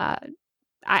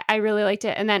I really liked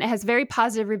it. And then it has very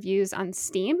positive reviews on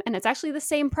Steam, and it's actually the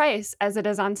same price as it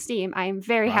is on Steam. I am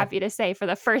very happy to say for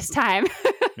the first time.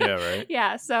 Yeah, right.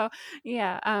 Yeah. So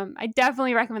yeah, I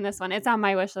definitely recommend this one. It's on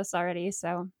my wish list already.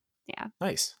 So yeah.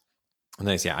 Nice.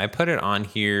 Yeah, I put it on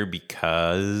here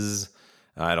because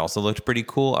it also looked pretty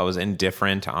cool. I was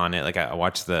indifferent on it. Like I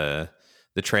watched the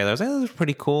trailer. I was like, "Oh, this is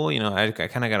pretty cool." You know, I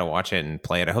kind of got to watch it and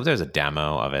play it. I hope there's a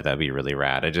demo of it. That'd be really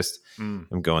rad.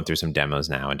 I'm going through some demos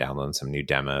now and downloading some new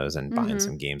demos and buying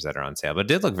some games that are on sale. But it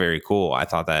did look very cool. I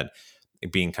thought that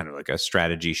it being kind of like a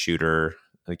strategy shooter,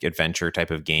 like adventure type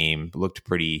of game, looked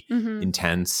pretty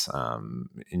intense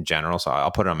in general. So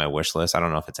I'll put it on my wish list. I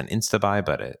don't know if it's an insta buy,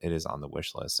 but it is on the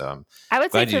wish list. So I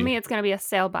would say for me, it's going to be a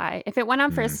sale buy. If it went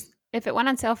on if it went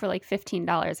on sale for like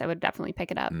 $15, I would definitely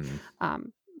pick it up.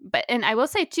 And I will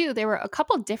say too, there were a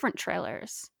couple different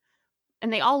trailers,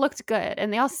 and they all looked good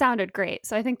and they all sounded great.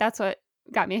 So I think that's what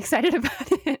got me excited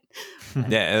about it.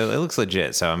 Yeah, it looks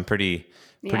legit. So I'm pretty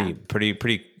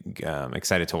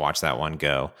excited to watch that one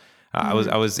go. I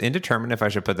was indeterminate if I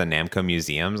should put the Namco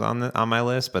museums on my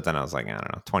list, but then I was like, I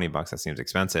don't know, $20, that seems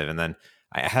expensive. And then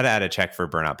I had to add a check for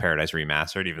Burnout Paradise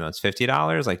Remastered, even though it's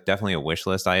 $50. Like definitely a wish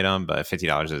list item, but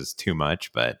 $50 is too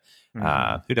much. But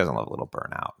who doesn't love a little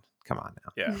Burnout? Come on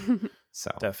now. Yeah.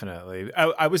 So definitely.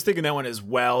 I was thinking that one as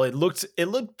well. It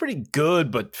looked pretty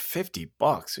good, but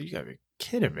 $50. So you gotta be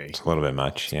kidding me. It's a little bit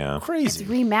much. Yeah. Crazy.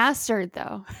 It's remastered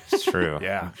though. It's true.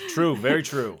 Yeah. True. Very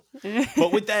true.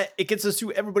 But with that, it gets us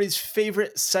to everybody's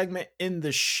favorite segment in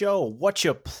the show. What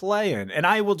you playing? And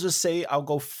I will just say I'll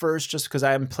go first just because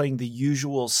I am playing the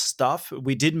usual stuff.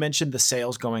 We did mention the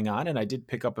sales going on, and I did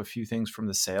pick up a few things from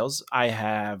the sales. I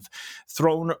have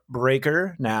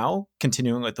Thronebreaker now,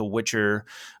 continuing with the Witcher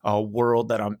world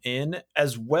that I'm in,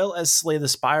 as well as Slay the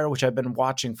Spire, which I've been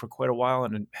watching for quite a while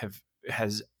and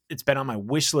it's been on my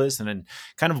wish list, and then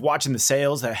kind of watching the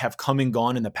sales that have come and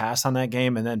gone in the past on that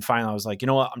game. And then finally I was like, you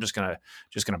know what? I'm just going to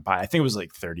buy. I think it was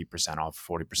like 30% off,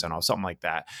 40% off, something like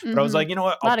that. But I was like, you know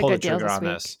what? I'll pull the trigger on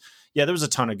this. Yeah, there was a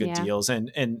ton of good deals,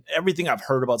 and everything I've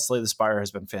heard about Slay the Spire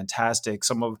has been fantastic.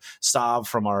 Some of Stav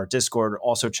from our Discord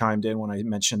also chimed in when I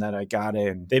mentioned that I got it,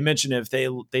 and they mentioned if they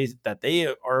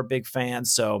are a big fan.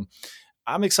 So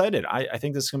I'm excited. I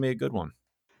think this is going to be a good one.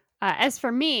 As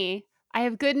for me, I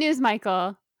have good news,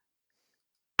 Michael.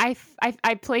 I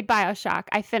played BioShock.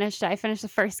 I finished it. I finished the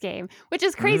first game, which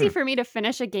is crazy for me to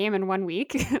finish a game in 1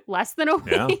 week, less than a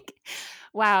week. Yeah.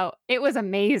 Wow, it was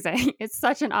amazing. It's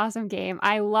such an awesome game.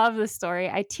 I love the story.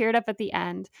 I teared up at the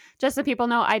end. Just so people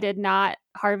know, I did not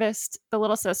harvest the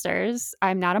little sisters.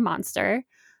 I'm not a monster.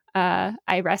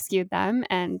 I rescued them,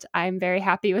 and I'm very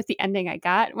happy with the ending I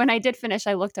got. When I did finish,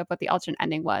 I looked up what the alternate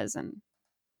ending was, and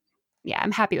yeah,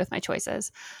 I'm happy with my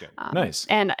choices. Nice.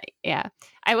 And yeah,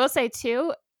 I will say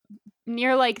too,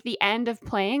 near like the end of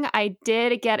playing, I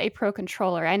did get a pro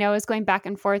controller. I know I was going back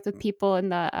and forth with people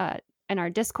in our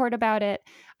Discord about it.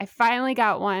 I finally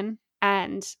got one,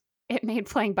 and it made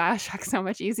playing BioShock so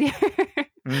much easier.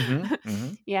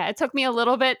 Yeah, it took me a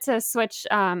little bit to switch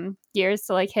gears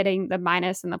to like hitting the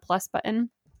minus and the plus button,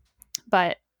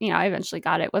 but I eventually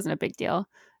got it. It wasn't a big deal.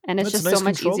 And it's just so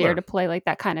much easier to play like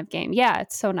that kind of game. Yeah,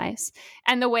 it's so nice.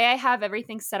 And the way I have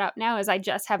everything set up now is I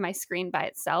just have my screen by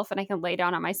itself, and I can lay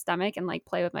down on my stomach and like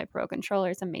play with my pro controller.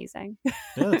 It's amazing. Yeah,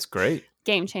 that's great.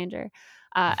 Game changer.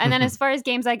 And then as far as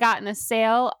games I got in the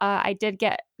sale, I did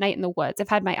get Night in the Woods. I've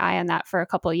had my eye on that for a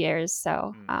couple of years.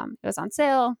 So it was on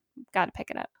sale. Got to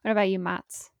pick it up. What about you,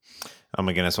 Mats? Oh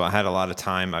my goodness. Well, I had a lot of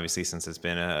time, obviously, since it's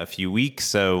been a few weeks.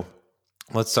 So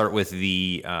let's start with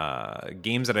the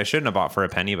games that I shouldn't have bought for a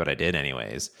penny, but I did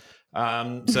anyways.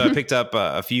 So I picked up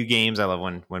a few games. I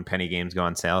love when penny games go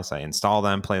on sale. So I install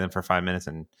them, play them for 5 minutes,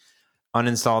 and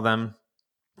uninstall them.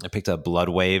 I picked up Blood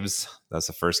Waves. That's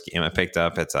the first game I picked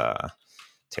up. It's a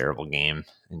terrible game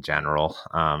in general.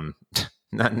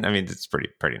 It's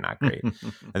pretty not great.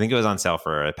 I think it was on sale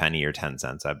for a penny or 10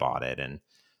 cents. I bought it, and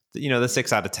the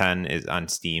 6 out of 10 is on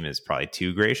Steam is probably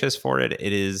too gracious for it.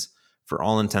 It is, for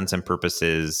all intents and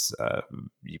purposes,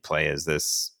 you play as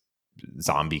this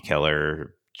zombie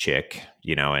killer chick,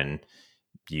 and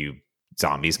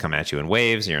zombies come at you in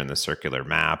waves. You're in the circular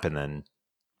map, and then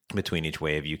between each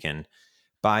wave, you can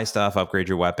buy stuff, upgrade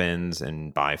your weapons,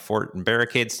 and buy fort and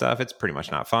barricade stuff. It's pretty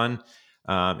much not fun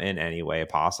in any way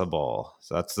possible.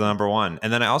 So that's the number one.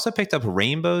 And then I also picked up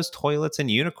Rainbows, Toilets,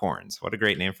 and Unicorns. What a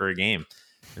great name for a game.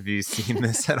 Have you seen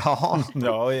this at all?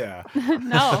 No, yeah.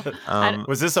 No.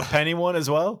 Was this a penny one as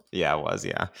well? Yeah, it was.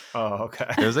 Yeah. Oh, okay.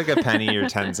 It was like a penny or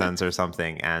 10 cents or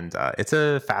something. And it's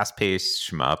a fast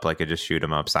paced shmup, like a just shoot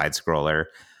 'em up side scroller.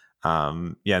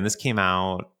 Yeah. And this came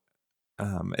out.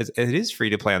 It is free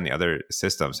to play on the other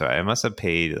system. So I must have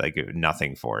paid like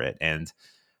nothing for it. And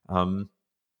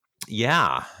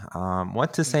yeah.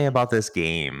 What to say about this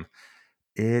game?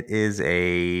 It is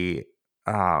a.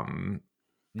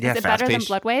 Yeah, is it better than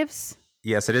Blood Waves?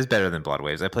 Yes, it is better than Blood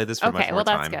Waves. I played this for much more time. Okay, well,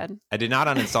 that's good. I did not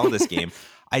uninstall this game.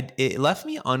 It left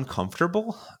me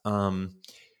uncomfortable.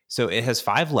 So it has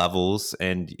 5 levels,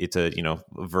 and it's a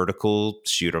vertical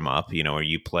shoot 'em up. Where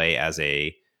you play as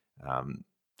a I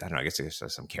don't know. I guess it's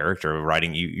some character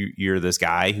riding. You're this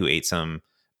guy who ate some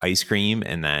ice cream,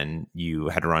 and then you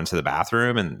had to run to the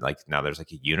bathroom, and like now there's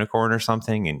like a unicorn or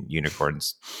something, and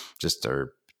unicorns just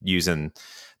are using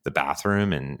the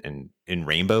bathroom and in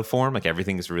rainbow form. Like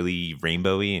everything is really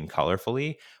rainbowy and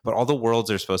colorfully, but all the worlds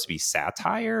are supposed to be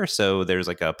satire. So there's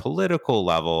like a political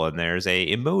level and there's a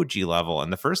emoji level.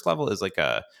 And the first level is like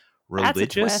a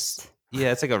religious.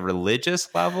 Yeah, it's like a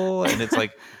religious level. And it's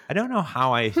like, I don't know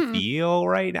how I feel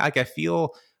right now. Like I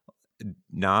feel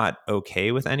not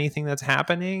okay with anything that's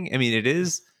happening. I mean, it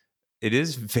is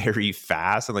very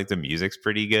fast and like the music's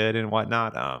pretty good and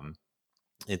whatnot.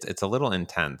 It's a little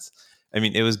intense. I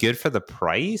mean, it was good for the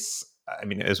price. I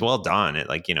mean, it was well done. It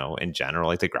in general,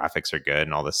 like the graphics are good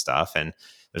and all this stuff. And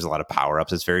there's a lot of power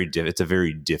ups. It's a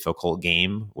very difficult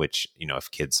game, which,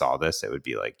 if kids saw this, it would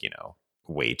be like,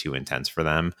 way too intense for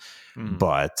them.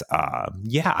 But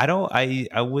yeah,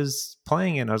 I was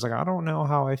playing it and I was like, I don't know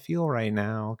how I feel right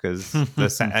now. Cause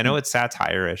I know it's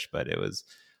satire-ish, but it was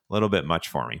a little bit much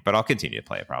for me, but I'll continue to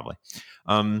play it probably.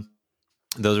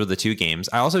 Those are the 2 games.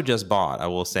 I also just bought, I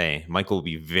will say, Michael will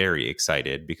be very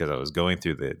excited because I was going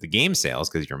through the game sales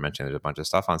because you were mentioning there's a bunch of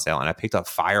stuff on sale, and I picked up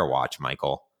Firewatch,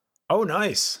 Michael. Oh,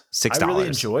 nice. $6. I really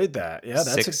enjoyed that. Yeah,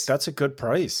 that's a good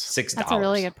price. $6. That's a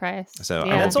really good price. So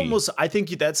yeah. That's almost, I think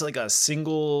that's like a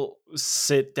single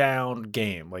sit down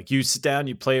game. Like you sit down,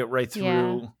 you play it right through.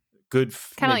 Yeah. Good.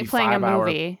 Kind of like playing a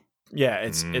movie. Yeah,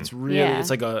 it's really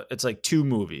it's like 2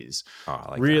 movies. Oh,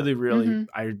 I like really, that. really,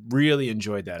 I really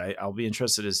enjoyed that. I'll be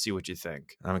interested to see what you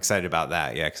think. I'm excited about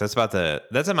that. Yeah, because that's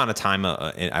the amount of time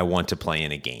I want to play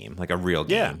in a game, like a real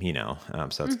game.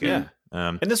 So it's good. Yeah.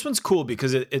 And this one's cool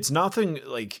because it's nothing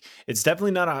like, it's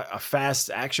definitely not a fast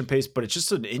action pace, but it's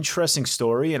just an interesting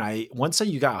story. And once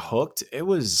you got hooked, it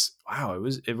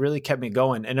really kept me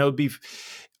going. And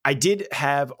I did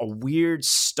have a weird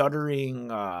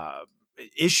stuttering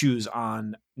issues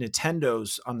on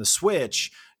Nintendo's on the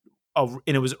Switch, and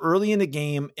it was early in the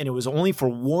game, and it was only for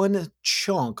one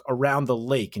chunk around the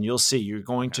lake. And you'll see, you're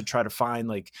going to try to find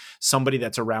like somebody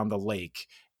that's around the lake,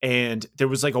 and there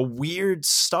was like a weird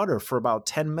stutter for about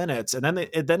 10 minutes, and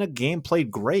then a game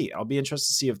played great. I'll be interested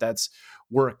to see if that's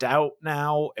worked out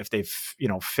now, if they've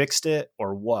fixed it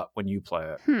or what when you play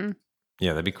it.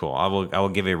 Yeah, that'd be cool. I will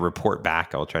give a report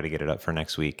back. I'll try to get it up for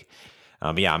next week.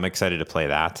 Yeah, I'm excited to play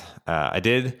that. I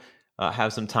did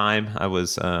have some time. I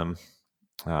was, like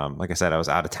I said, I was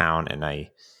out of town and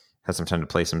I had some time to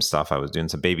play some stuff. I was doing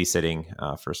some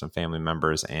babysitting for some family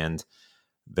members, and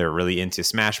they're really into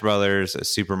Smash Brothers,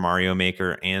 Super Mario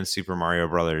Maker, and Super Mario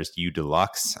Brothers U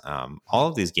Deluxe. All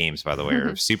of these games, by the way,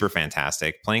 are super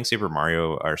fantastic. Playing Super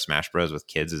Mario or Smash Bros. With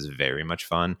kids is very much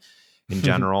fun. In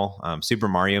general, Super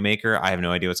Mario Maker, I have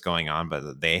no idea what's going on,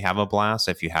 but they have a blast.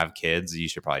 If you have kids, you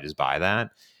should probably just buy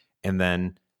that. And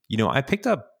then, I picked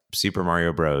up Super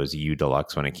Mario Bros. U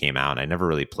Deluxe when it came out. I never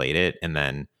really played it. And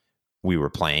then we were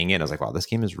playing it. I was like, wow, this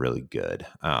game is really good.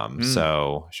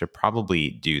 So should probably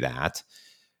do that.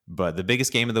 But the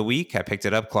biggest game of the week, I picked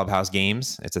it up, Clubhouse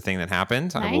Games. It's a thing that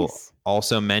happened. Nice. I will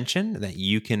also mention that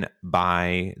you can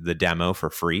buy the demo for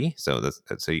free. So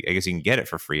I guess you can get it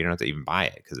for free. You don't have to even buy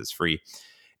it because it's free.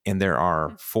 And there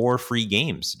are 4 free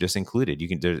games just included. You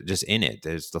can just in it.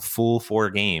 There's the full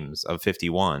 4 games of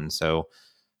 51. So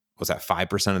what's that?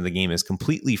 5% of the game is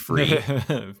completely free.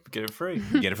 Get it free.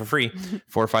 Get it for free.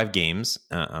 4 or 5 games.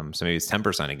 So maybe it's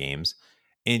 10% of games.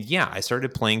 And yeah, I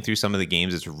started playing through some of the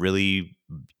games. It's a really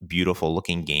beautiful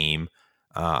looking game.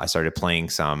 I started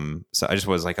playing some, so I just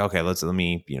was like, okay, let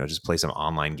me, just play some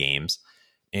online games.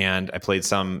 And I played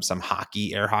some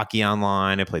hockey, air hockey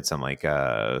online. I played some like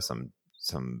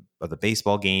some of the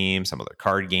baseball games, some other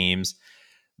card games.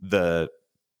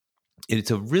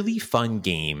 It's a really fun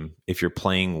game if you're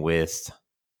playing with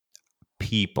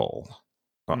people,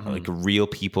 like real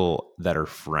people that are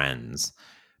friends.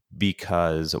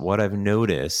 Because what I've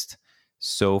noticed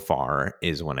so far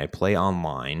is when I play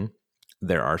online,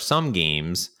 there are some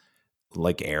games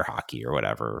like air hockey or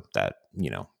whatever that,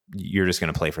 you're just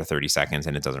going to play for 30 seconds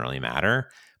and it doesn't really matter.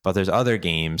 But there's other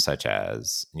games such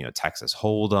as, Texas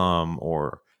Hold'em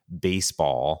or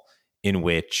baseball, in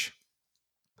which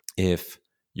if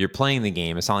you're playing the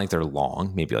game, it's not like they're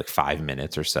long, maybe like 5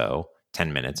 minutes or so,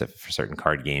 10 minutes for certain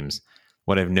card games.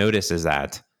 What I've noticed is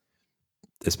that,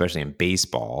 especially in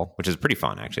baseball, which is pretty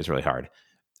fun, actually, it's really hard.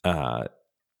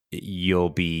 You'll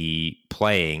be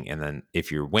playing, and then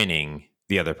if you're winning,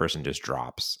 the other person just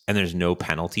drops, and there's no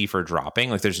penalty for dropping.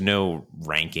 Like there's no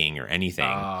ranking or anything.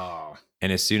 Oh.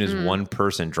 And as soon as one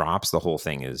person drops, the whole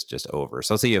thing is just over.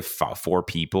 So let's say you have 4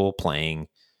 people playing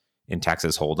in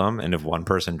Texas Hold'em, and if one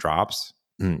person drops,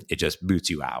 it just boots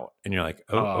you out, and you're like,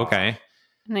 oh. Okay.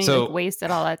 And then you wasted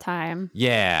all that time.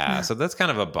 Yeah. So that's kind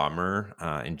of a bummer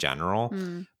in general.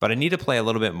 But I need to play a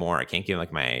little bit more. I can't give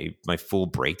like my full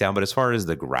breakdown. But as far as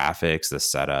the graphics, the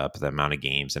setup, the amount of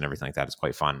games and everything like that, it's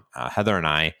quite fun. Heather and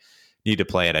I need to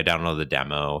play it. I downloaded the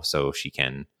demo so she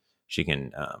can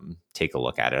take a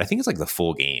look at it. I think it's like the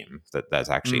full game that's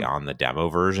actually on the demo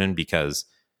version, because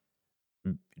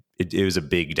it was a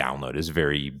big download. It was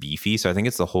very beefy. So I think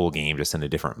it's the whole game just in a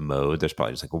different mode. There's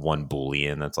probably just like one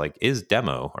Boolean that's like is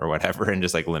demo or whatever, and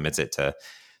just like limits it to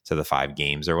the 5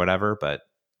 games or whatever. But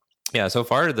yeah, so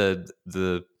far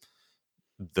the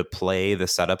play, the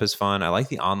setup is fun. I like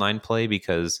the online play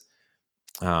because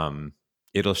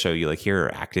it'll show you like here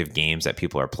are active games that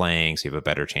people are playing, so you have a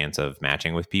better chance of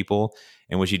matching with people.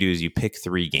 And what you do is you pick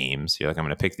 3 games. You're like, I'm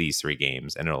going to pick these 3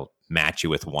 games, and it'll match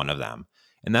you with one of them.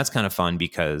 And that's kind of fun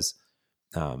because,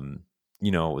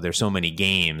 there's so many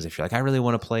games. If you're like, I really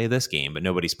want to play this game, but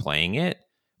nobody's playing it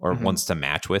or wants to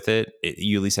match with it,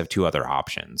 you at least have 2 other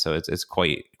options. So it's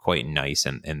quite nice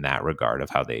in that regard of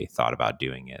how they thought about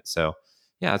doing it. So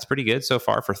yeah, it's pretty good so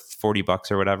far for $40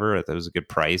 or whatever. That was a good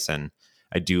price. And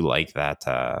I do like that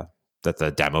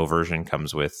the demo version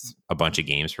comes with a bunch of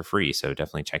games for free. So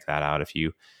definitely check that out if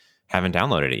you haven't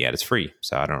downloaded it yet. It's free.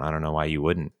 So I don't know why you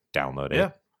wouldn't download it.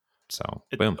 Yeah. So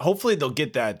boom. Hopefully they'll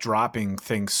get that dropping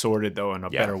thing sorted though, and a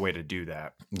better way to do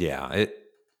that. Yeah,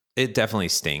 it definitely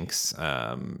stinks.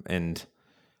 And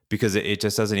because it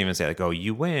just doesn't even say like, oh,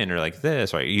 you win or like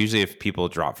this, right? Usually if people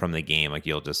drop from the game, like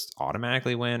you'll just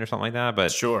automatically win or something like that. But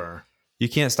sure, you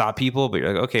can't stop people, but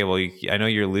you're like, okay, well, I know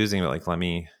you're losing, but like, let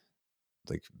me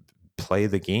like play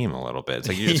the game a little bit. It's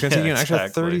like you're just going to take an extra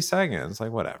 30 seconds,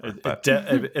 like whatever. But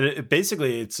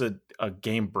basically it's a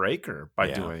game breaker by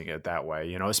doing it that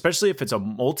way, especially if it's a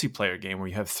multiplayer game where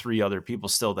you have 3 other people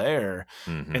still there.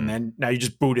 And then now you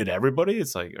just booted everybody.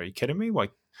 It's like, are you kidding me? Why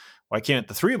can't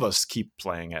the 3 of us keep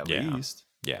playing at least?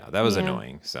 Yeah, that was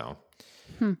annoying. So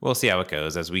we'll see how it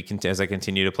goes as I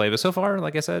continue to play. But so far,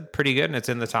 like I said, pretty good. And it's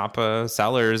in the top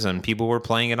sellers, and people were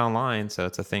playing it online. So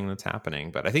it's a thing that's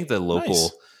happening. But I think the local,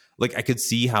 like I could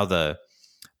see how the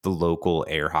local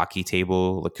air hockey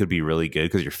table could be really good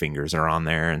because your fingers are on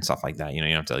there and stuff like that. You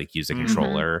don't have to like use a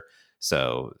controller.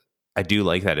 So I do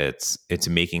like that it's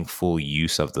making full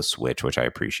use of the Switch, which I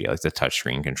appreciate, like the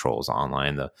touchscreen controls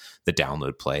online, the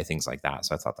download play, things like that.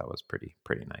 So I thought that was pretty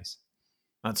nice.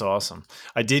 That's awesome.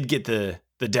 I did get the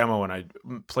demo and I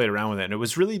played around with it, and it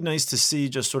was really nice to see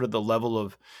just sort of the level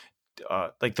of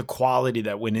like the quality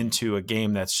that went into a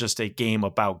game that's just a game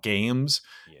about games.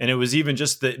 And it was even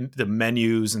just the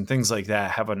menus and things like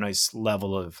that have a nice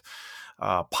level of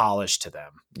polish to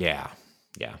them. Yeah,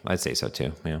 I'd say so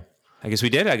too. Yeah. I guess we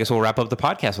did. I guess we'll wrap up the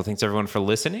podcast. Well, thanks everyone for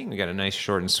listening. We got a nice,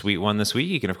 short, and sweet one this week.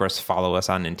 You can, of course, follow us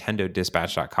on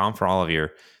NintendoDispatch.com for all of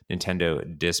your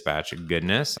Nintendo Dispatch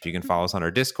goodness. You can follow us on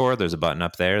our Discord. There's a button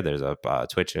up there. There's a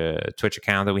Twitch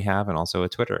account that we have, and also a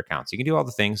Twitter account. So you can do all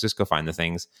the things. Just go find the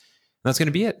things. And that's going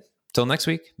to be it. Till next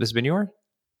week, this has been your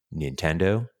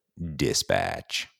Nintendo Dispatch.